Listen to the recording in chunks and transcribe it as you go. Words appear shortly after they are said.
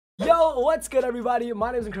Yo, what's good everybody?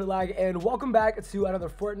 My name is Lag and welcome back to another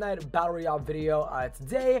Fortnite Battle Royale video.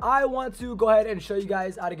 Today I want to go ahead and show you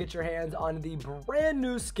guys how to get your hands on the brand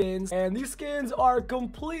new skins, and these skins are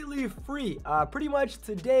completely free. Pretty much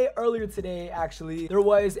earlier today actually, there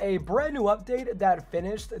was a brand new update that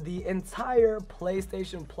finished the entire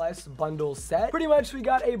PlayStation Plus bundle set. Pretty much we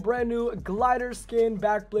got a brand new glider skin,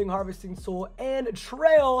 back bling, harvesting tool, and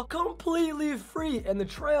trail completely free, and the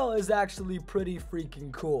trail is actually pretty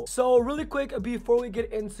freaking cool. So really quick, before we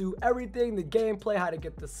get into everything, the gameplay, how to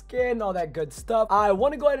get the skin, all that good stuff, I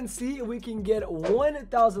want to go ahead and see if we can get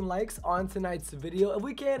 1,000 likes on tonight's video. If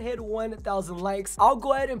we can't hit 1,000 likes, I'll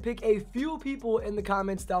go ahead and pick a few people in the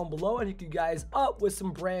comments down below and hook you guys up with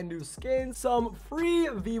some brand new skins, some free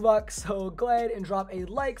V-Bucks. So go ahead and drop a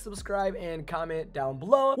like, subscribe, and comment down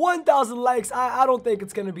below. 1,000 likes, I don't think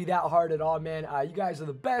it's gonna be that hard at all, man. You guys are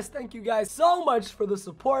the best. Thank you guys so much for the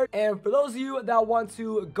support. And for those of you that want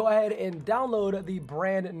to go ahead and download the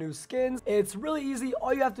brand new skins, it's really easy.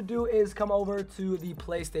 All you have to do is come over to the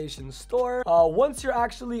PlayStation Store. Once you're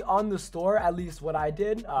actually on the store, at least what I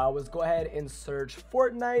did was go ahead and search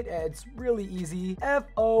Fortnite. It's really easy.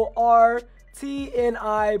 Fortnite,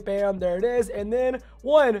 bam, there it is. And then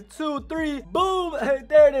 1, 2, 3, boom,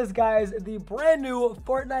 there it is, guys. The brand new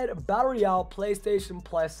Fortnite Battle Royale PlayStation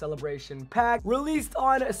Plus Celebration Pack released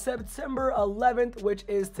on September 11th, which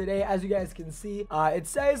is today. As you guys can see, it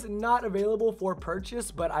says not available for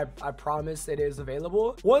purchase, but I promise it is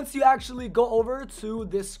available. Once you actually go over to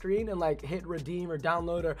this screen and like hit redeem or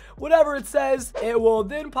download or whatever it says, it will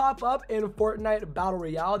then pop up in Fortnite Battle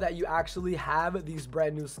Royale that you actually have these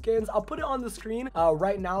brand new skins. I'll put it on the screen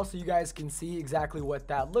right now so you guys can see exactly what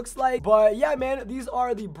that looks like. But yeah, man, these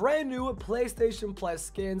are the brand new PlayStation Plus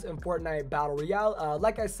skins in Fortnite Battle Royale.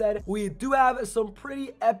 Like I said, we do have some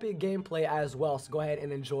pretty epic gameplay as well, so go ahead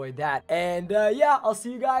and enjoy that. And yeah, I'll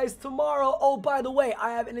see you guys tomorrow. Oh, by the way,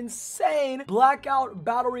 I have an insane Blackout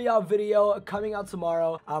Battle Royale video coming out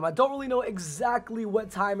tomorrow. I don't really know exactly what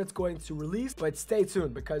time it's going to release, but stay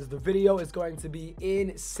tuned because the video is going to be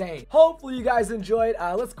insane. Hopefully you guys enjoyed.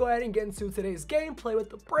 Let's go ahead and get into today's gameplay with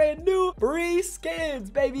the brand new free skins,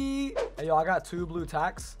 baby. Hey, yo, I got 2 blue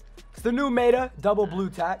tacks. It's the new meta, double blue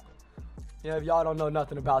tack. Yeah, if y'all don't know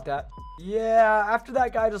nothing about that. Yeah, after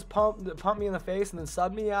that guy just pumped me in the face and then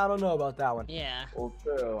subbed me, I don't know about that one. Yeah. Well,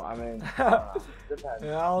 true. I mean, depends.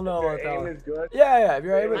 Yeah, I don't know about that one. Is good. Yeah, if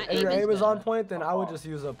your aim is on point, then I would just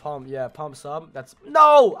use a pump. Yeah, pump sub. That's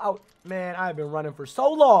no. Man, I've been running for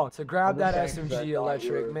so long to grab that SMG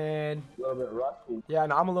electric, man. A little bit rusty. Yeah,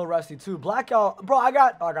 no, I'm a little rusty too. Blackout, bro. I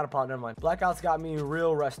got a pump. Never mind. Blackout's got me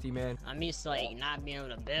real rusty, man. I'm used to like not being able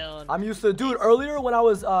to build. I'm used to, dude. Earlier when I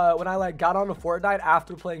was when I like got onto Fortnite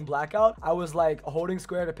after playing Blackout, I was like holding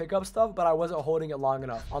square to pick up stuff, but I wasn't holding it long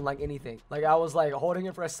enough on like anything. Like I was like holding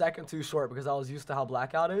it for a second too short because I was used to how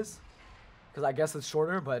Blackout is. Because I guess it's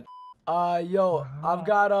shorter, but yo, I've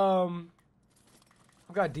got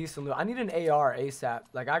decent loot. I need an AR ASAP.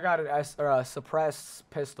 Like I got a suppressed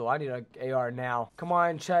pistol. I need an AR now. Come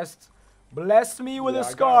on, chest. Bless me with a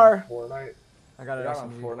scar. I got it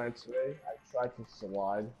on Fortnite today. I tried to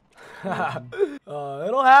slide.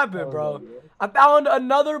 It'll happen, bro. I found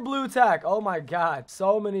another blue tack. Oh my god,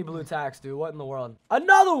 so many blue tacks, dude. What in the world?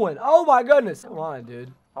 Another one. Oh my goodness. Come on,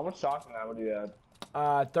 dude. How much shotgun ammo do you have?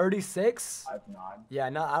 36. I have 9. Yeah,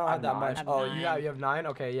 no, I don't have that much. Oh, you have 9.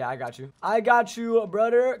 Okay, yeah, I got you,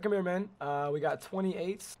 brother. Come here, man. We got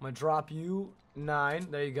 28. I'm gonna drop you 9.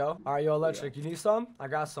 There you go. All right, yo, electric. You need some? I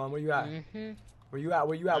got some. Where you at? Where you at?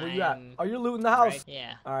 Where you at? Oh, you're looting the house. Right,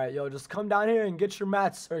 yeah. All right, yo, just come down here and get your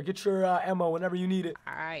mats or get your ammo whenever you need it.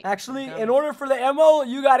 All right. Actually, in order for the ammo,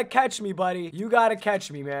 you gotta catch me, buddy. You gotta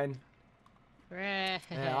catch me, man. Yeah,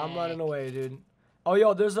 I'm running away, dude. Oh,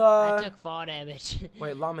 yo, there's I took fall damage.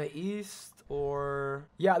 Wait, llama east or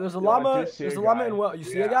yeah, there's a llama. There's a llama in well. You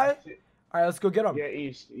see a guy? All right, let's go get him. Yeah,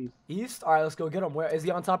 east. East. All right, let's go get him. Where is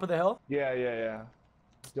he? On top of the hill? Yeah.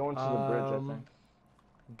 Going to the bridge, I think.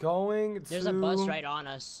 Going to. There's a bus right on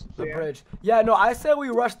us. The bridge. Yeah, no, I said we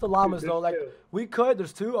rushed the llamas though. Like we could.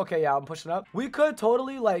 There's 2. Okay, yeah, I'm pushing up. We could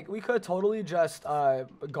totally just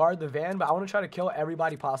guard the van, but I want to try to kill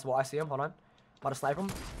everybody possible. I see him. Hold on. About to snipe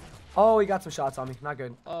him. Oh, he got some shots on me. Not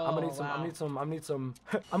good. Oh, I'm gonna need some.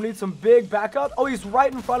 I need some big backup. Oh, he's right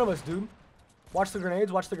in front of us, dude. Watch the grenades.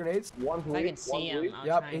 Watch the grenades. I can see him.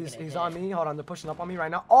 Yep, he's on me. Hold on, they're pushing up on me right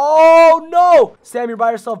now. Oh no, Sam, you're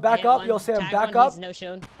by yourself. Back up, yo, Sam, back up.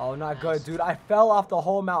 Oh, not good, dude. I fell off the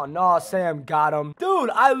whole mountain. No, Sam got him, dude.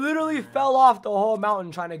 I literally fell off the whole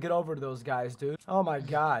mountain trying to get over to those guys, dude. Oh my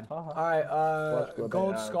god. All right,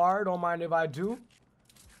 gold scar. Don't mind if I do.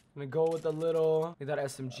 I'm gonna go with the little, get that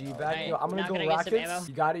SMG back. Hey, Yo, I'm gonna now go can I get some ammo? rockets.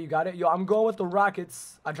 You got it, you got it. Yo, I'm going with the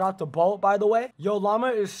rockets. I dropped the bolt, by the way. Yo, llama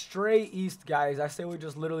is straight east, guys. I say we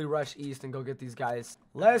just literally rush east and go get these guys.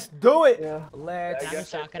 Let's do it. Yeah. Let's I'm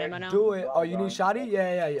shotgun ammo now. do it. Oh, you need shotty?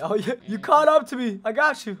 Yeah, yeah. Oh, yeah. You caught up to me. I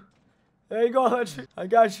got you. There you go, Electric. I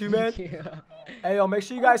got you, man. Hey, yo, make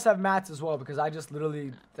sure you guys have mats as well, because I just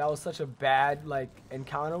literally, that was such a bad, like,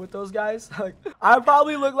 encounter with those guys. Like, I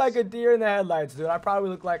probably look like a deer in the headlights, dude. I probably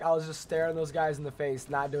look like I was just staring those guys in the face,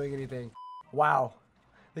 not doing anything. Wow.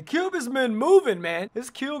 The cube has been moving, man. This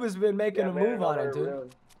cube has been making a move on it,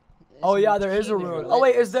 dude. Oh, yeah, there is a ruin. Oh,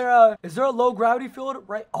 wait, is there a low gravity field?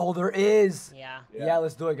 Right. Oh, there is. Yeah. Yeah,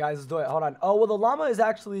 let's do it, guys. Let's do it. Hold on. Oh, well, the llama is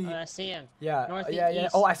actually... I see him. Yeah, Northeast, yeah.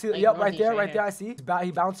 Oh, I see. like Yep, right northeast, there, right right there. here. I see.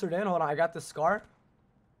 He bounced it in. Hold on, I got the scar.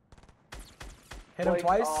 Hit him Wait,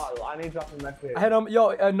 twice. I need to drop the next hit. I hit him.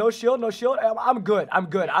 Yo, no shield, no shield. I'm good. I'm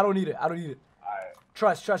good. I don't need it. I don't need it. Alright.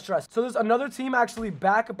 Trust. So there's another team actually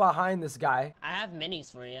back behind this guy. I have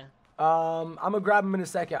minis for you. I'm gonna grab him in a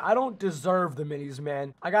second. I don't deserve the minis,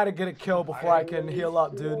 man. I gotta get a kill before I can heal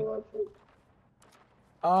up, dude.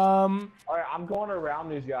 Alright, I'm going around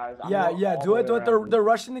these guys. Yeah, do it. They're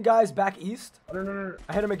rushing the guys back east. No.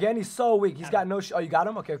 I hit him again. He's so weak. He's got no. Oh, you got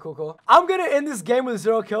him? Okay, cool. I'm gonna end this game with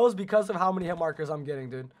 0 kills because of how many hit markers I'm getting,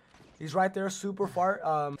 dude. He's right there, super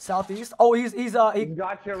far, southeast. Oh, he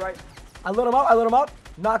got you right. I lit him up.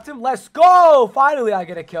 Knocked him. Let's go. Finally, I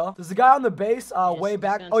get a kill. There's a guy on the base, way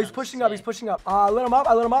back. Oh, he's pushing up. I lit him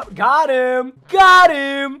up. Got him. Got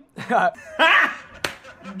him.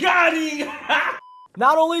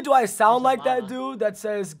 Not only do I sound like that dude that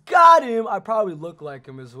says, got him, I probably look like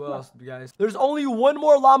him as well, guys. There's only one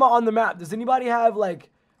more llama on the map. Does anybody have, like,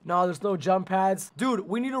 no, there's no jump pads. Dude,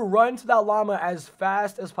 we need to run to that llama as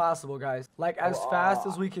fast as possible, guys. Like, as fast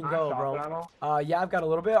as we can go, bro. Yeah, I've got a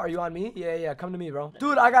little bit. Are you on me? Yeah, come to me, bro.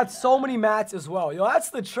 Dude, I got so many mats as well. Yo, that's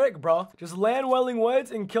the trick, bro. Just land Welling Woods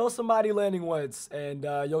and kill somebody landing woods, and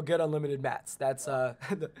you'll get unlimited mats. That's,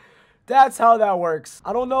 that's how that works.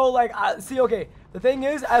 I don't know, like, see, okay. The thing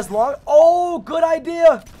is, as long... Oh, good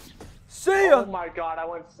idea. See ya. Oh, my God. I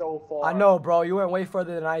went so far. I know, bro. You went way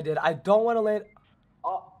further than I did. I don't want to land...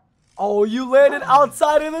 Oh, you landed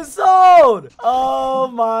outside of the zone. Oh,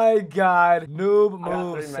 my God. Noob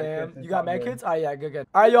move, Sam. You got med kits? Oh, yeah, good.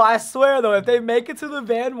 All right, yo, I swear, though, if they make it to the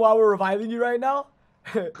van while we're reviving you right now,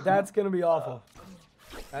 that's going to be awful.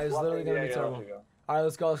 That is literally going to be terrible. All right,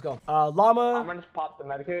 let's go. Llama. I'm gonna just pop the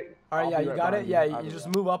medikit. All right, yeah, you got it. Yeah, you just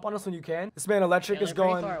move up on us when you can. This man Electric is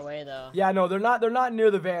going. Far away, though. Yeah, no, they're not near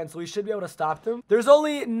the van, so we should be able to stop them. There's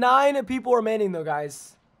only 9 people remaining, though,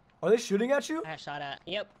 guys. Are they shooting at you? I shot at.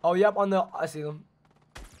 Yep. Oh, yep. I see them.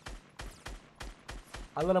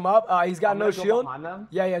 I lit him up. He's got no shield.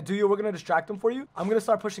 Yeah. Do you? We're gonna distract him for you. I'm gonna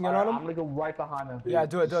start pushing in on him. I'm gonna go right behind him. Yeah,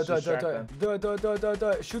 do it.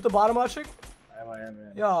 Shoot the bottom, Electric. I am,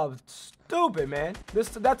 man. Yo, stupid, man.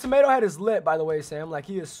 That tomato head is lit, by the way, Sam. Like,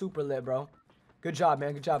 he is super lit, bro. Good job,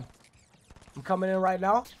 man. Good job. I'm coming in right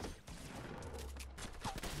now.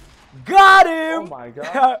 Got him! Oh, my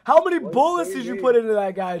God. How many bullets did you put into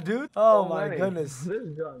that guy, dude? Oh, my goodness.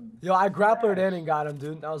 Yo, I grappled in and got him,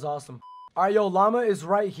 dude. That was awesome. All right, yo, llama is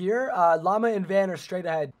right here. Llama and van are straight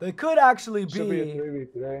ahead. They could actually be... Should be a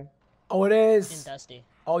 3v today. Oh, it is. In Dusty.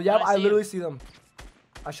 Oh, yep. I literally see them.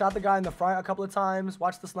 I shot the guy in the front a couple of times.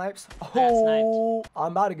 Watch the snipes. Oh,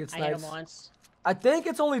 I'm about to get sniped. I hit him once. I think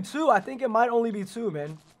it's only 2. I think it might only be 2,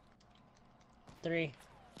 man. 3.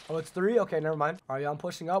 Oh, it's 3? Okay, never mind. All right, yeah, I'm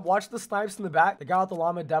pushing up. Watch the snipes in the back. The guy with the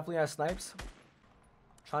llama definitely has snipes.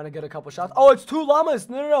 Trying to get a couple shots. Oh, it's 2 llamas.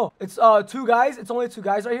 No. It's 2 guys. It's only 2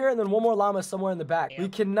 guys right here, and then 1 more llama somewhere in the back. Yep. We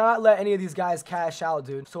cannot let any of these guys cash out,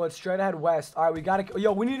 dude. So it's straight ahead west. All right, we got to...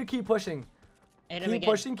 Yo, we need to keep pushing. Keep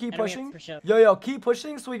pushing. Yo, keep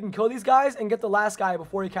pushing so we can kill these guys and get the last guy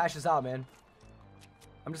before he cashes out, man.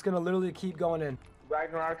 I'm just gonna literally keep going in.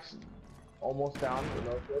 Ragnarok's almost down.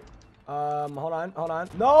 Hold on.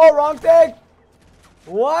 No, wrong thing.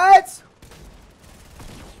 What?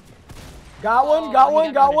 Got one.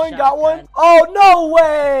 Oh, no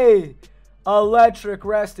way. Electric,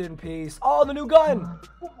 rest in peace. Oh, the new gun.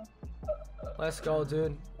 Let's go,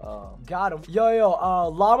 dude. Got him. Yo,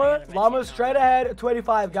 llama straight ahead,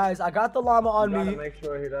 25, guys. I got the llama on me. Make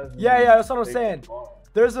sure he doesn't. Yeah, that's what I'm saying.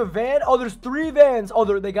 There's a van. Oh, there's 3 vans. Oh,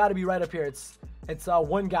 they got to be right up here. It's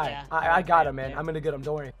 1 guy. Yeah, I got him, man. I'm gonna get him.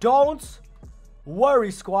 Don't worry. Don't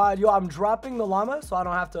worry, squad. Yo, I'm dropping the llama so I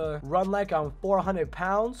don't have to run like I'm 400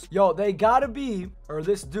 pounds. Yo, they gotta be, or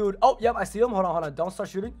this dude. Oh, yep, I see him. Hold on. Don't start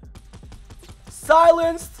shooting.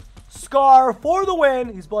 Silenced. Scar for the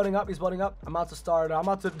win. He's blooding up. I'm about to start. I'm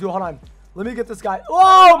about to do. Hold on. Let me get this guy.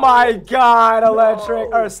 Oh my god,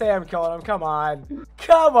 electric. Or Sam killed him. Come on.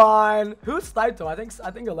 Come on. Who sniped him? I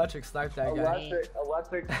think electric sniped that guy.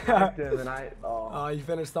 Electric sniped him and Oh, you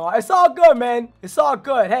finished the one. It's all good, man. It's all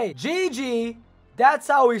good. Hey, GG. That's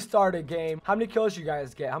how we start a game. How many kills you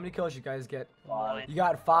guys get? How many kills you guys get? 1. You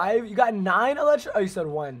got 5? You got 9 electric? Oh, you said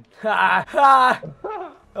 1.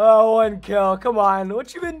 Oh, 1 kill. Come on.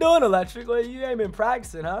 What you been doing, electric? Well, you ain't been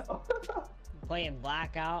practicing, huh? Playing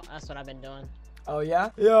Blackout. That's what I've been doing. Oh,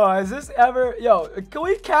 yeah? Yo, has this ever... Yo, can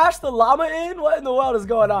we cash the llama in? What in the world is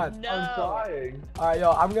going on? No. I'm trying. All right,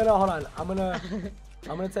 yo, I'm gonna... Hold on. I'm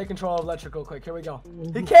gonna take control of electric real quick. Here we go.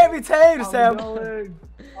 He can't be tamed, Sam.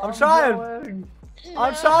 I'm trying. Going.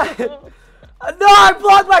 I'm trying. No, I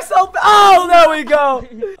blocked myself. Oh, there we go.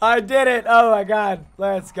 I did it. Oh my god.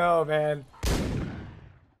 Let's go, man.